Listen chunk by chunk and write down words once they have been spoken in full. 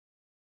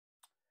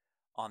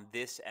On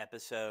this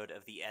episode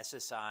of the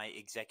SSI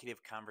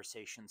Executive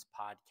Conversations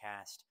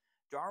podcast,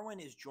 Darwin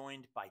is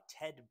joined by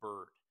Ted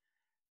Bird,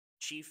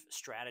 Chief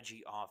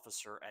Strategy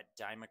Officer at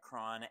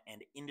Dymicron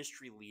and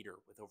industry leader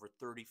with over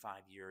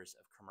 35 years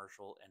of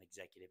commercial and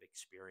executive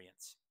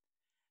experience.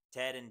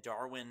 Ted and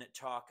Darwin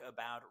talk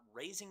about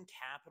raising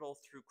capital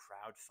through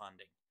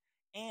crowdfunding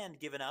and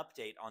give an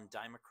update on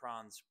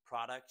Dymicron's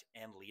product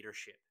and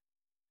leadership.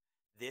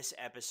 This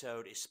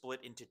episode is split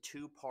into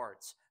two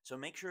parts, so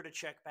make sure to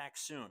check back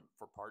soon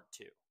for part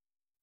 2.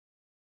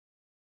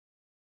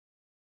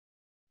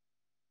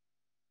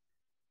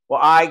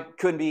 Well, I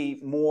couldn't be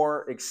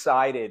more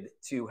excited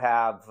to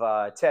have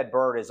Ted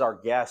Bird as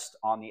our guest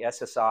on the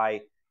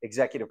SSI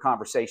Executive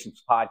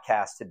Conversations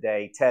podcast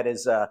today. Ted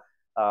is a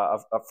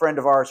friend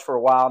of ours for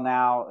a while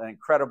now, an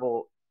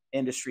incredible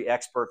industry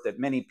expert that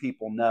many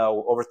people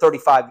know, over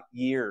 35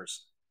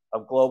 years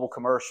of global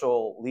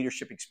commercial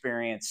leadership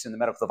experience in the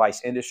medical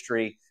device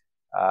industry.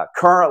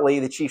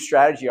 Currently the Chief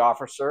Strategy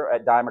Officer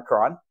at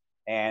Dymicron,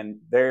 and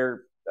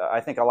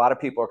I think a lot of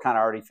people are kind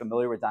of already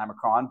familiar with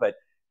Dymicron, but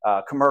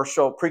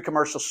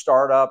pre-commercial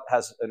startup,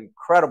 has an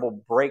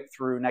incredible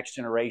breakthrough next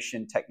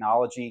generation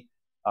technology,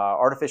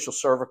 artificial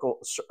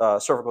cervical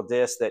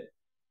disc that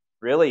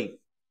really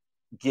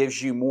gives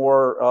you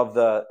more of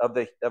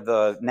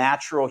the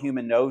natural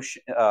human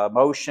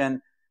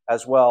motion,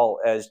 as well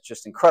as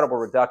just incredible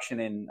reduction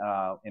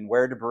in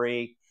wear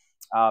debris.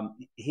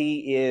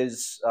 He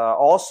is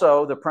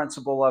also the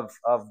principal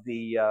of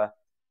the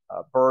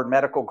Bird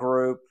Medical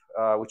Group,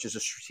 which is a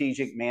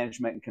strategic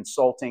management and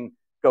consulting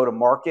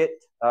go-to-market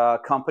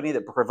company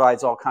that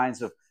provides all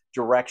kinds of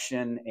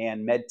direction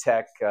and med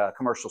tech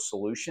commercial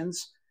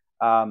solutions.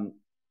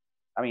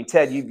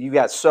 Ted, you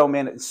got so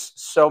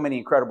many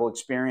incredible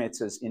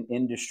experiences in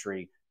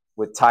industry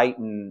with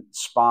Titan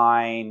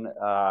Spine,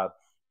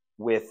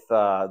 with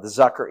the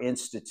Zucker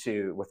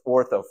Institute, with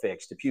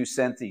Orthofix, DePuy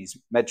Synthes,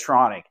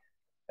 Medtronic.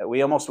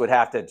 We almost would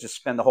have to just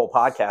spend the whole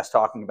podcast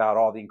talking about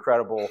all the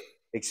incredible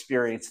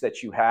experience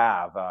that you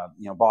have.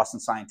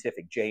 Boston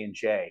Scientific,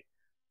 J&J.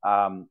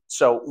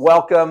 So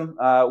welcome.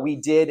 We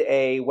did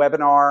a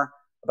webinar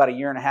about a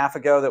year and a half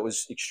ago that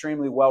was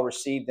extremely well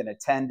received and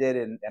attended,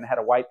 and had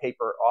a white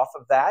paper off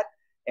of that.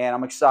 And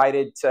I'm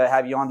excited to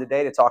have you on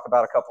today to talk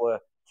about a couple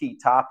of key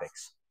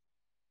topics.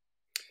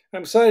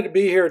 I'm excited to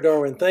be here,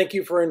 Darwin. Thank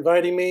you for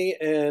inviting me,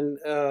 and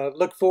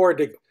look forward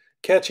to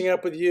catching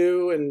up with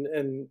you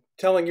and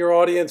telling your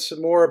audience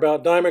more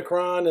about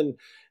Dymicron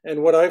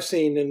and what I've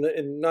seen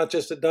in not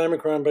just at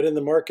Dymicron, but in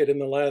the market in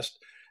the last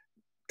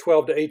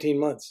 12 to 18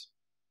 months.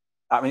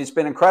 It's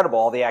been incredible,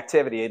 all the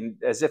activity, and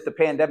as if the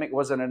pandemic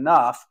wasn't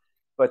enough,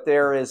 but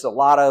there is a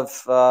lot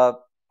of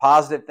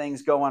positive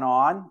things going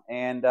on,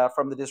 and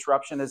from the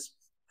disruption has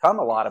come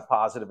a lot of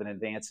positive and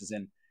advances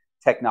in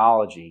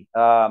technology.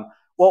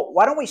 Well,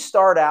 why don't we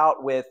start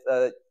out with,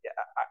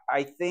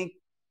 I think,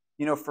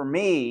 for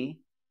me,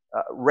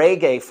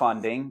 REG A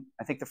Funding.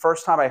 I think the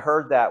first time I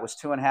heard that was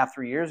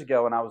 2.5-3 years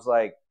ago, and I was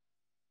like,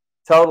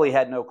 totally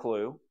had no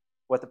clue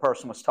what the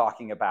person was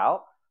talking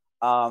about.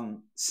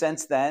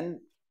 Since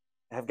then,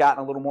 have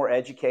gotten a little more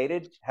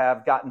educated,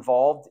 have got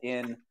involved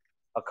in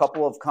a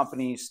couple of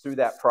companies through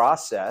that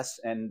process,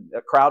 and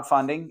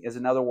crowdfunding is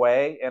another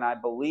way, and I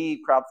believe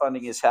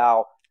crowdfunding is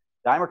how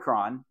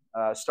Dymicron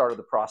started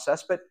the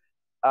process. But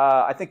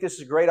I think this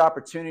is a great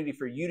opportunity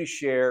for you to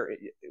share,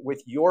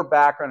 with your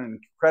background and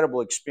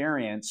incredible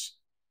experience,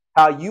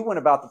 how you went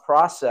about the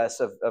process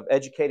of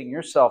educating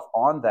yourself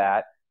on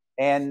that,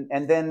 and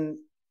then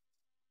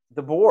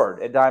the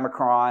board at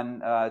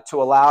Dymicron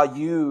to allow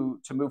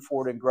you to move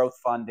forward in growth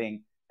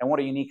funding, and what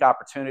a unique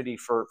opportunity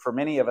for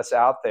many of us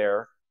out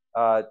there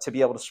to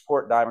be able to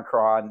support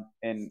Dymicron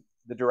in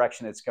the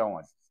direction it's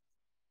going.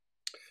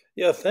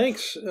 Yeah,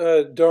 thanks,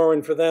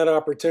 Darwin, for that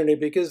opportunity,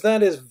 because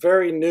that is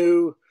very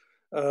new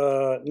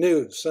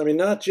news.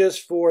 Not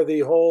just for the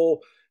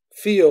whole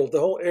field, the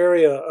whole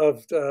area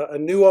of a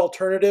new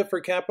alternative for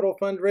capital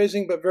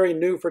fundraising, but very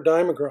new for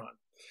Dymicron.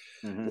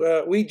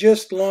 Mm-hmm. We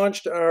just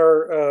launched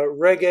our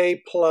REG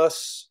A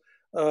Plus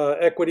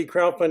equity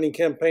crowdfunding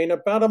campaign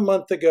about a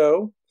month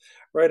ago,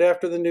 right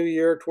after the new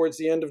year, towards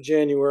the end of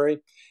January.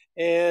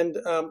 And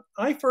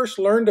I first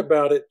learned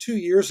about it 2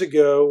 years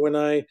ago when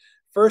I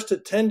first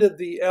attended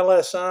the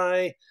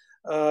LSI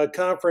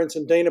conference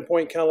in Dana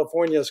Point,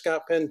 California,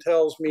 Scott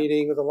Pentel's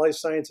meeting with the Life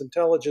Science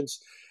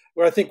Intelligence,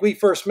 where I think we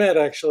first met,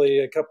 actually,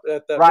 at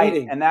that meeting.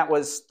 Right, and that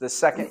was the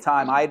second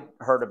time I'd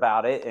heard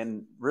about it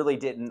and really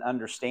didn't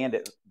understand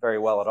it very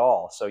well at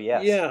all. So,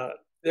 yes. Yeah,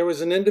 there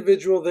was an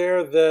individual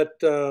there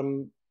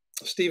that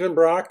Stephen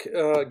Brock,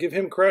 give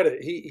him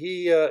credit.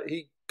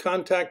 He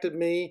contacted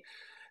me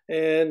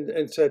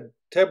and said,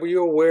 Ted, were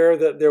you aware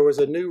that there was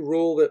a new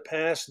rule that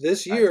passed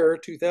this year,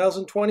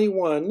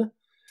 2021,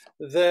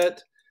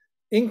 that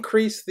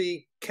increased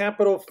the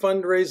capital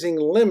fundraising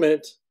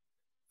limit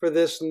for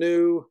this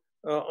new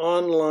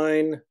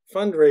online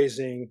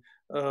fundraising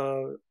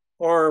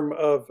arm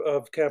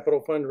of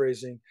capital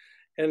fundraising,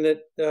 and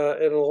it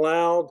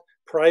allowed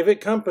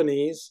private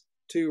companies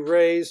to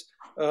raise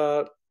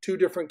two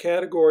different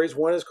categories.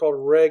 One is called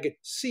REG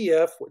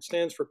CF, which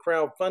stands for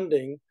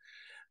crowdfunding.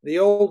 The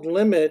old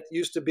limit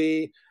used to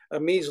be a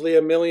measly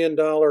 $1 million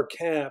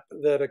cap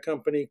that a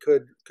company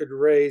could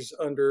raise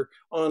under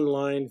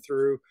online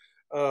through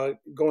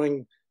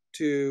going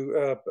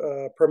to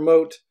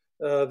promote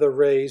the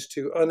raise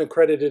to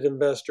unaccredited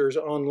investors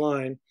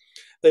online.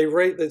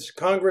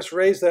 Congress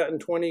raised that in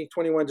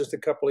 2021, just a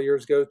couple of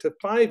years ago, to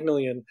 $5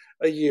 million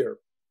a year,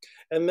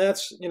 and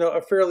that's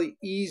a fairly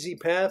easy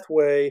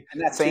pathway.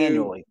 And that's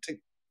annually.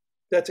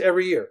 That's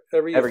every year.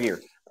 Every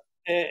year.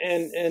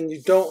 And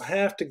you don't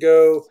have to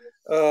go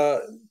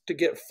to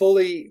get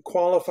fully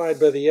qualified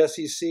by the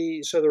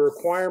SEC. So the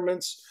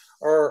requirements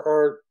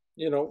are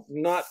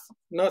not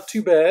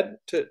too bad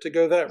to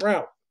go that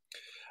route.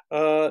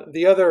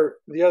 The other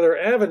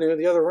avenue,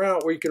 the other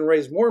route where you can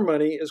raise more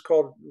money is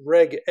called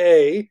Reg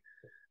A,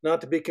 not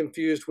to be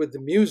confused with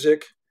the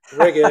music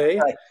Reg A.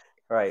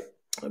 Right.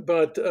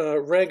 But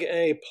Reg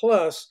A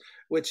plus,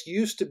 which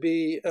used to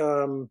be,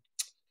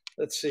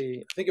 let's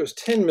see, I think it was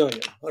 10 million.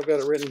 I've got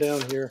it written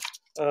down here.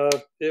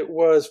 It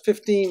was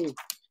 15.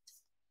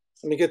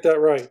 Let me get that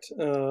right.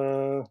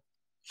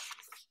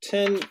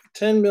 10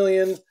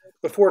 million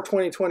before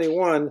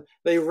 2021.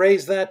 They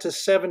raised that to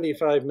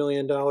 $75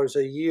 million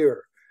a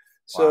year.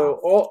 So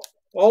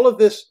all of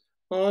this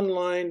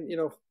online,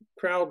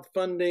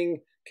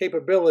 crowdfunding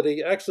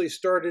capability actually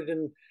started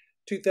in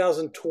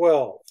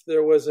 2012.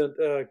 There was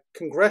a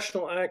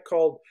congressional act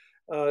called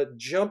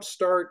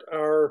Jumpstart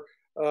Our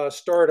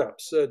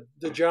Startups, the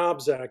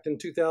Jobs Act in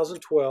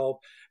 2012.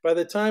 By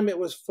the time it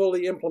was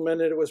fully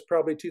implemented, it was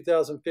probably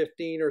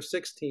 2015 or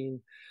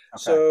 16. Okay.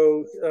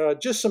 So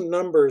just some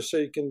numbers so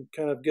you can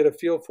kind of get a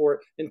feel for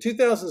it. In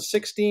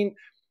 2016,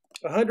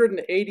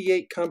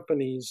 188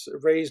 companies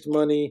raised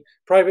money,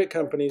 private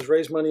companies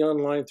raised money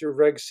online through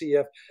Reg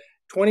CF.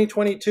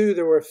 2022,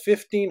 there were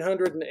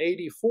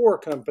 1,584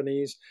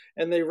 companies,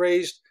 and they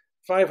raised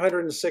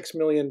 $506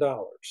 million,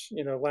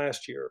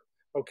 last year.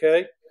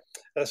 Okay?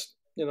 That's,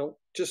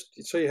 just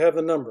so you have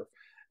the number.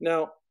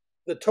 Now,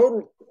 the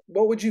total,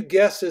 what would you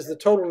guess is the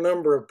total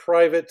number of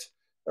privately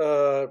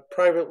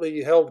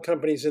held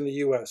companies in the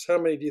U.S.? How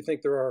many do you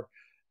think there are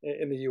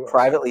in the U.S.?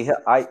 Privately,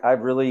 I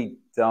really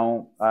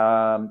don't.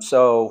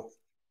 So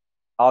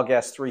I'll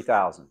guess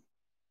 3,000.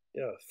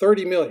 Yeah,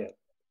 30 million.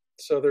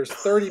 So there's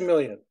 30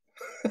 million.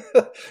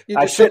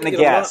 I shouldn't have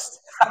guessed.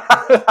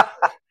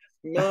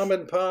 Mom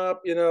and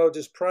pop,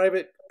 just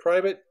private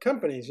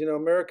companies.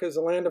 America is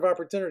a land of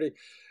opportunity.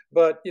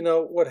 But,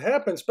 what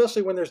happens,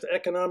 especially when there's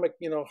economic,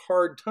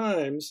 hard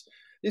times,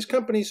 these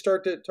companies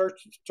start to,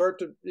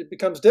 it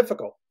becomes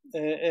difficult.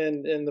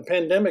 And the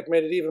pandemic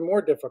made it even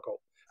more difficult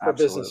for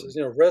businesses,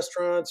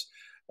 restaurants,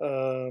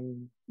 car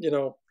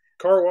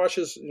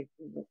washes,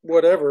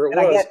 whatever it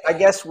was. I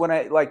guess when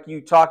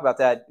you talk about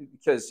that,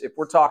 because if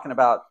we're talking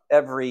about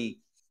every,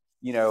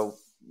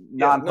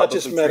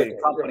 non-publicly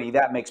traded company, right,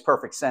 that makes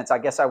perfect sense. I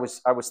guess I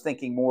was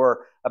thinking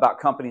more about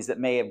companies that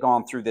may have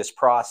gone through this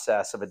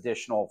process of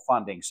additional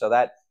funding. So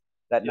that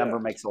number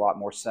makes a lot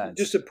more sense.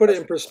 Just to put it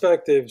in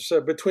perspective, so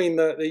between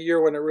the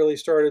year when it really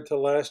started to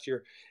last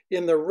year,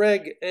 in the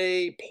Reg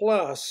A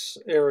plus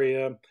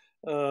area,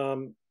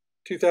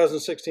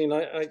 2016,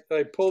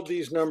 I pulled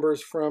these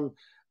numbers from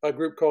a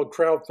group called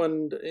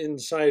Crowdfund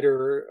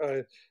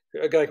Insider,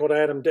 a guy called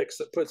Adam Dix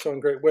that puts on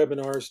great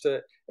webinars to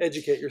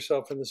educate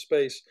yourself in the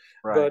space.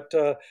 Right.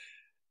 But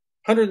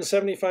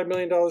 $175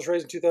 million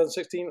raised in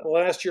 2016.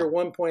 Last year,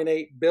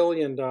 $1.8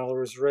 billion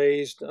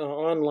raised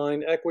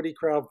online equity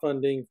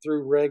crowdfunding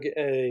through Reg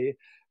A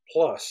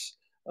plus.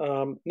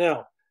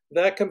 Now,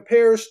 that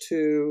compares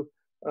to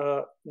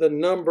the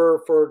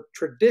number for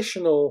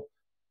traditional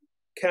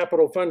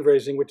capital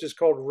fundraising, which is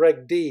called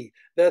Reg D.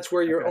 That's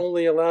where you're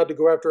only allowed to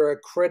go after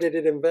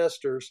accredited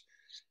investors.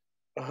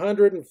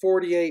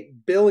 $148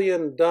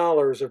 billion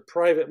of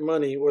private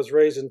money was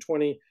raised in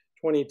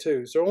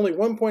 2022. So only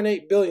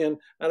 $1.8 billion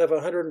out of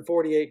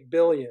 $148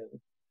 billion.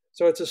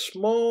 So it's a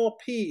small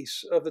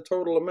piece of the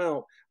total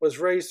amount was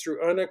raised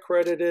through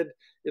unaccredited,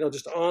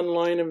 just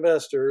online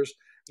investors.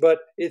 But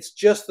it's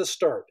just the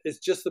start. It's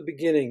just the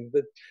beginning.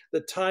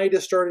 The tide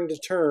is starting to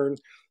turn.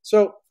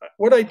 So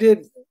what I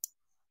did,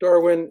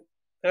 Darwin,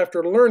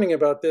 after learning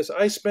about this,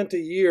 I spent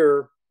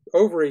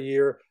over a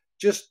year,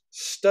 just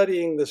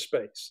studying the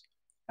space.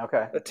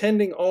 Okay.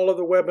 Attending all of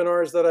the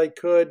webinars that I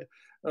could,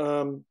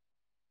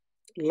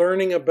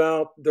 learning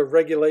about the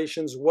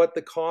regulations, what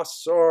the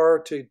costs are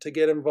to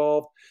get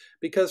involved,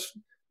 because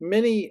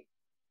many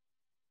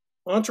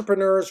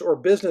entrepreneurs or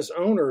business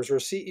owners or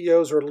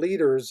CEOs or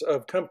leaders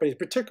of companies,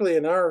 particularly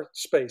in our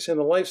space, in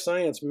the life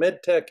science,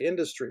 med tech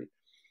industry,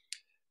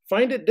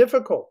 find it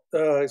difficult,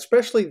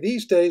 especially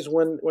these days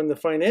when the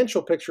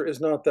financial picture is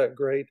not that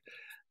great.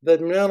 The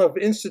amount of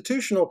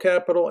institutional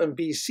capital and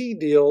VC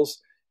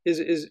deals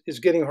is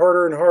getting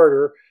harder and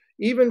harder,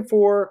 even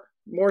for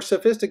more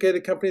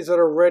sophisticated companies that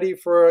are ready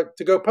to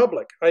go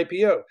public,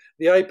 IPO.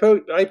 The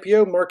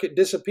IPO market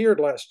disappeared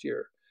last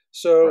year.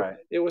 So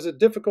It was a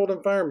difficult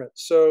environment.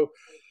 So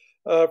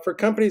for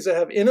companies that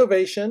have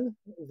innovation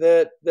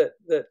that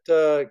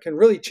can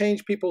really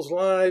change people's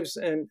lives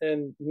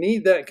and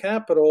need that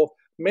capital.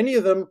 Many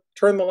of them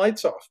turn the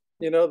lights off.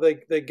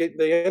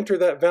 They enter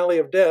that valley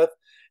of death,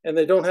 and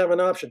they don't have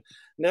an option.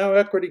 Now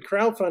equity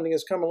crowdfunding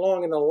has come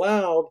along and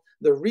allowed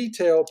the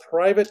retail,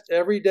 private,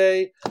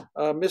 everyday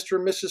Mr.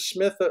 and Mrs.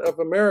 Smith of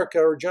America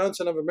or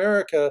Johnson of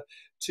America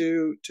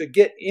to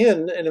get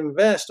in and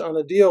invest on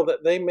a deal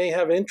that they may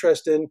have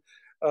interest in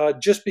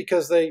just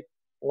because they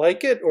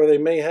like it, or they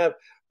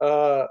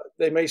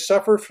may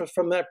suffer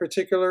from that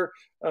particular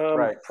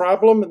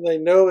problem, and they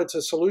know it's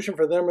a solution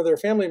for them or their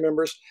family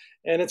members,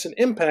 and it's an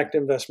impact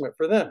investment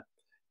for them.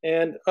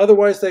 And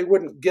otherwise, they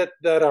wouldn't get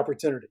that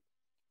opportunity.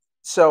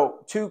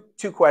 So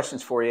two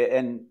questions for you.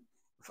 And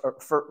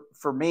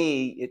for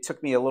me, it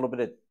took me a little bit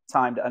of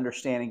time to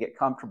understand and get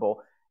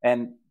comfortable.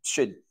 And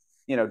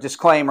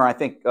disclaimer, I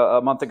think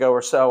a month ago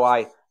or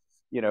so,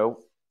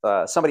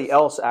 somebody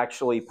else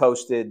actually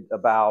posted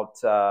about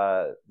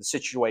the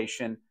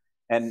situation,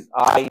 and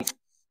I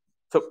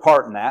took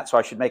part in that. So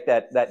I should make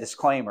that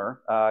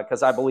disclaimer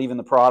because I believe in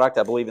the product.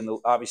 I believe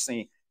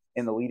obviously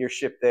in the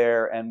leadership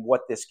there and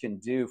what this can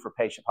do for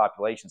patient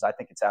populations. I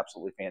think it's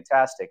absolutely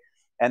fantastic.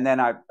 And then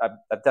I've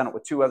done it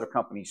with 2 other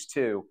companies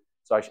too.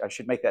 So I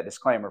should make that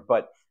disclaimer.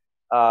 But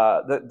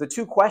the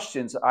 2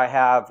 questions I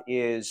have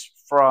is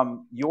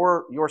from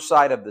your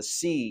side of the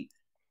seat.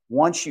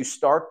 Once you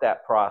start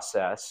that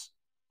process,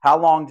 how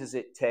long does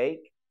it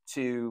take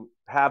to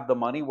have the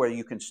money where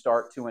you can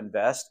start to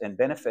invest and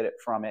benefit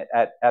from it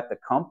at the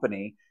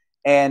company?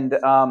 And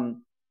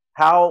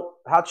how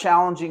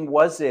challenging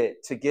was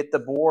it to get the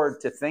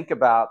board to think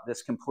about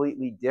this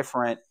completely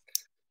different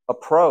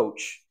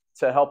approach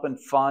to helping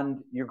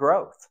fund your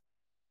growth?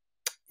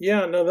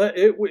 Yeah, no,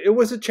 it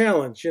was a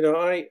challenge.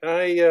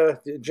 I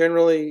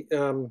generally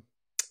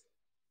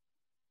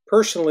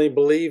personally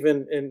believe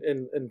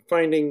in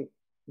finding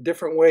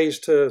different ways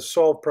to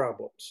solve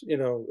problems.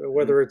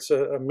 Whether it's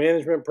a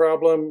management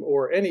problem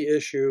or any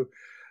issue.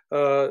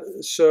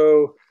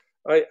 So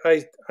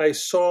I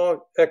saw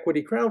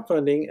equity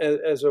crowdfunding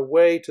as a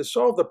way to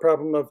solve the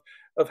problem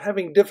of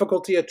having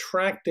difficulty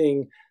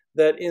attracting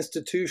that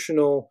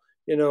institutional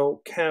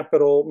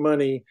capital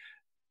money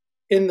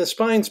in the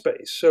spine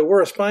space. So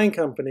we're a spine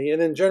company,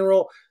 and in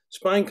general,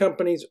 spine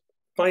companies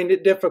find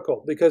it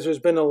difficult because there's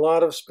been a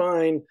lot of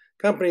spine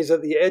companies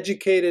that the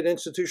educated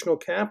institutional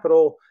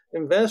capital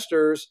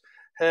investors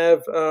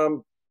have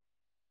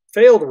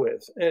failed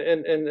with,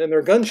 and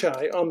they're gun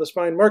shy on the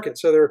spine market.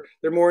 So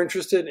they're more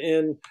interested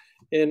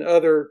in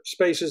other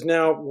spaces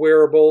now,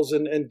 wearables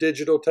and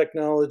digital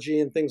technology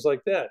and things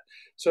like that.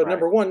 So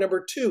number one.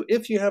 Number two,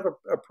 if you have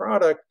a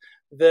product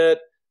that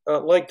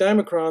like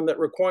Dymicron that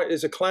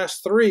is a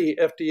class 3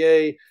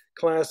 FDA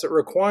class that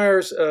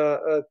requires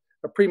a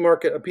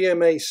pre-market, a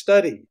PMA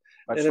study,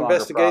 an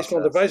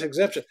investigational device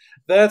exemption.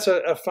 That's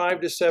a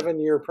 5 to 7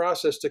 year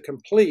process to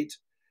complete.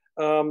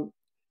 And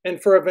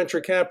for a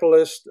venture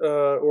capitalist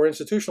or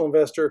institutional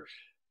investor,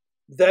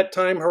 that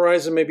time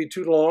horizon may be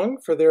too long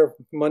for their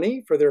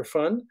money, for their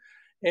fund,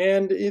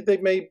 and they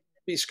may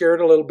be scared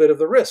a little bit of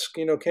the risk.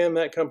 Can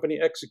that company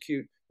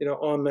execute,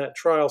 on that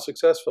trial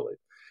successfully?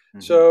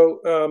 Mm-hmm.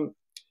 So,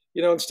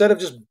 instead of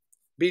just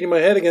beating my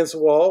head against the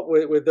wall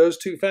with those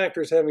 2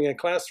 factors, having a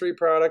class 3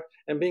 product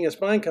and being a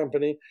spine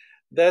company,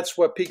 that's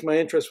what piqued my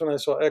interest when I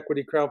saw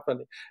equity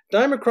crowdfunding.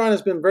 Dymicron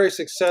has been very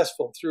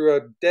successful through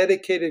a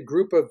dedicated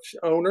group of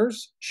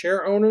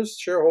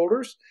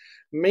shareholders,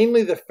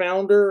 mainly the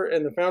founder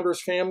and the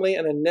founder's family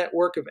and a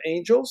network of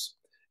angels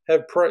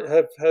have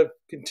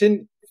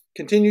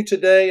continued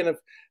today and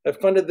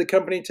have funded the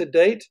company to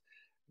date.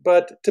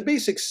 But to be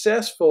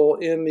successful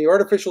in the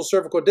artificial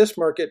cervical disc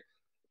market,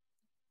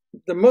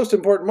 the most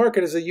important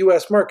market is the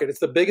U.S. market. It's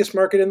the biggest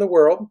market in the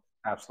world.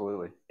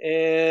 Absolutely.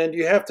 And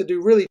you have to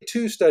do really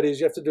 2 studies.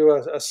 You have to do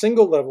a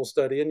single level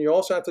study, and you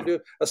also have to do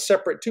a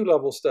separate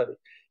 2-level study.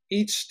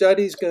 Each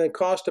study is going to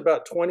cost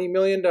about $20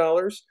 million.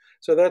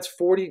 So that's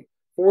 $40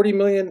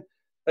 million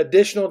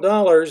additional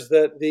dollars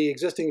that the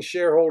existing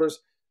shareholders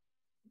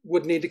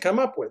would need to come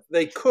up with.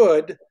 They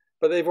could,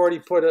 but they've already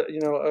put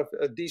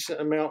a decent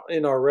amount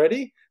in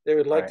already. They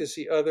would like to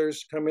see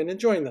others come in and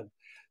join them.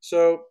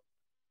 So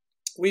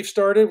we've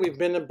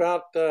been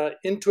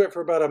into it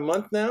for about a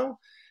month now.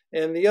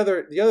 And the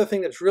other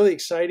thing that's really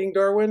exciting,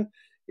 Darwin,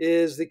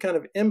 is the kind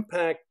of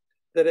impact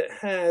that it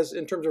has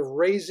in terms of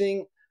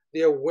raising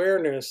the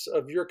awareness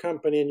of your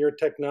company and your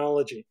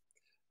technology.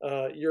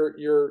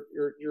 You're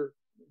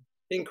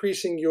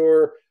increasing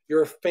your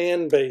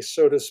fan base,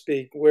 so to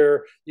speak,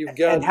 where you've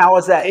got. And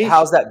how's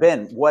that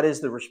been? What is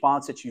the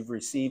response that you've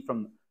received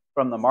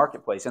from the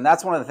marketplace? And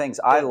that's one of the things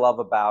I love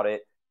about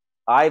it.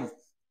 I've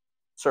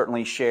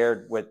certainly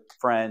shared with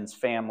friends,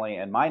 family,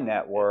 and my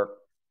network.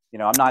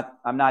 I'm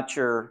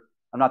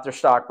not their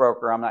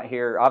stockbroker. I'm not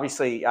here.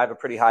 Obviously, I have a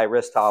pretty high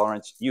risk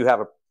tolerance. You have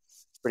a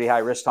pretty high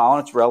risk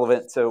tolerance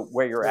relevant to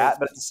where you're at.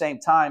 But at the same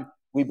time,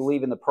 we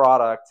believe in the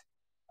product.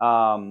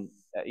 To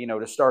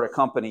start a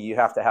company, you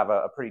have to have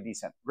a pretty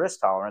decent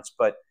risk tolerance.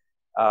 But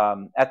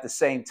At the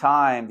same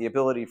time, the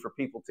ability for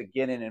people to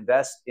get in and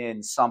invest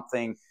in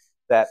something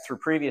that through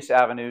previous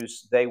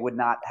avenues they would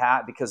not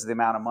have, because of the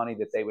amount of money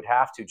that they would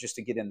have to just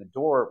to get in the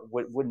door,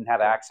 wouldn't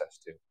have access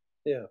to.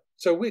 Yeah.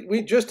 So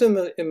we just in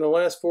the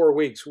last 4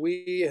 weeks,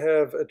 we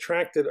have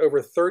attracted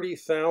over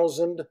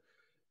 30,000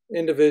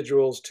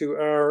 individuals to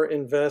our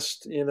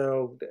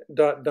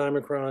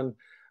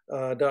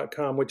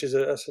Dymicron.com, which is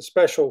a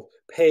special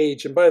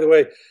page. And by the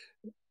way,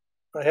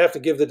 I have to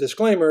give the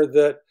disclaimer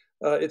that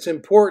it's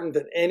important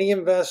that any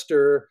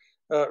investor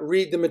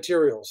read the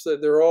materials.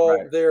 That they're all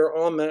there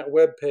on that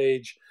web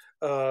page,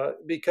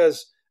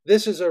 because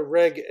this is a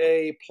Reg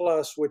A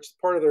plus, which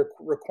part of their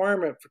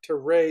requirement to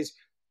raise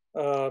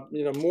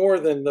more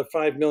than the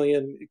 5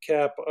 million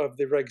cap of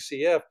the Reg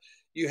CF.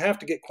 You have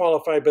to get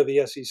qualified by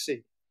the SEC,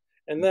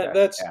 and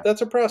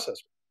that's a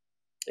process.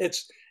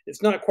 It's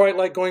not quite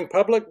like going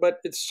public, but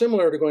it's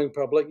similar to going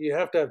public. You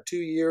have to have 2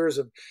 years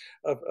of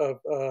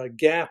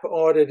GAAP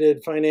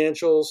audited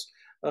financials.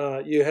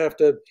 You have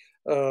to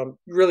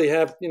really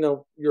have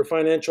your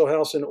financial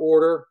house in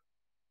order,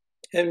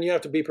 and you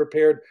have to be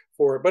prepared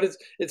for it. But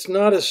it's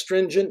not as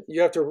stringent.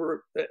 You have to,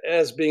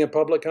 as being a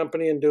public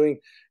company and doing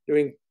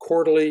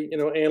quarterly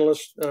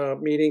analyst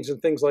meetings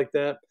and things like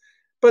that.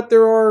 But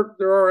there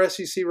are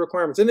SEC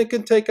requirements, and it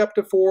can take up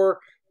to 4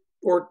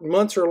 or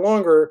months or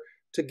longer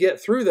to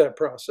get through that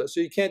process.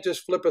 So you can't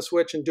just flip a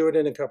switch and do it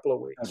in a couple of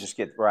weeks. I'll just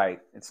get right.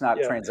 It's not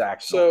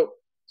transactional.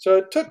 So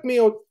it took me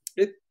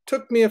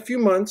a few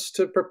months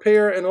to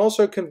prepare and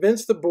also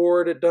convince the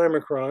board at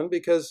Dymicron,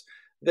 because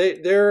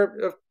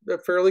they're a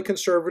fairly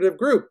conservative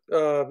group,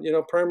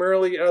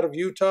 primarily out of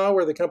Utah,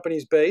 where the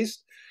company's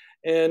based.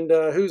 And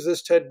who's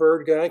this Ted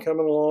Bird guy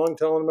coming along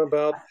telling them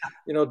about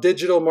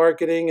digital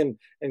marketing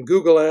and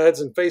Google ads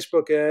and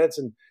Facebook ads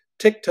and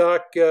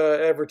TikTok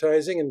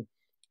advertising, and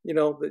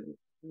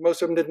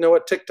most of them didn't know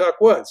what TikTok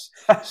was.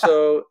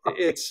 So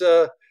it's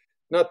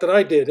not that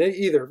I did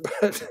either,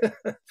 but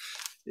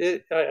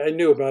I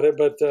knew about it,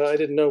 but I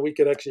didn't know we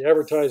could actually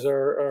advertise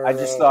our I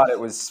just thought it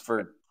was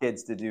for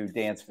kids to do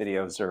dance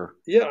videos or.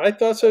 Yeah, I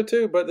thought so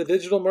too. But the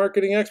digital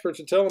marketing experts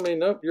are telling me,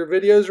 nope, your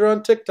videos are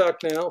on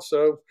TikTok now.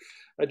 So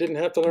I didn't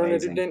have to learn a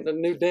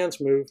new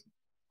dance move.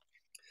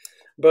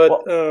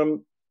 But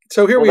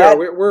so here we are.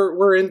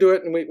 We're into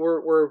it, and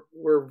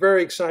we're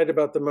very excited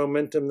about the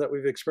momentum that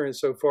we've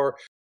experienced so far.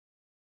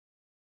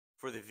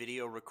 For the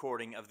video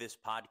recording of this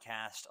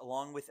podcast,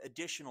 along with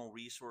additional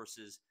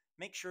resources,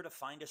 make sure to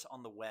find us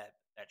on the web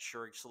at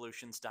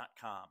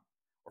SchurigSolutions.com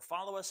or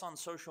follow us on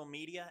social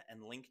media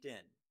and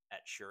LinkedIn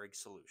at Schurig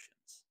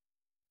Solutions.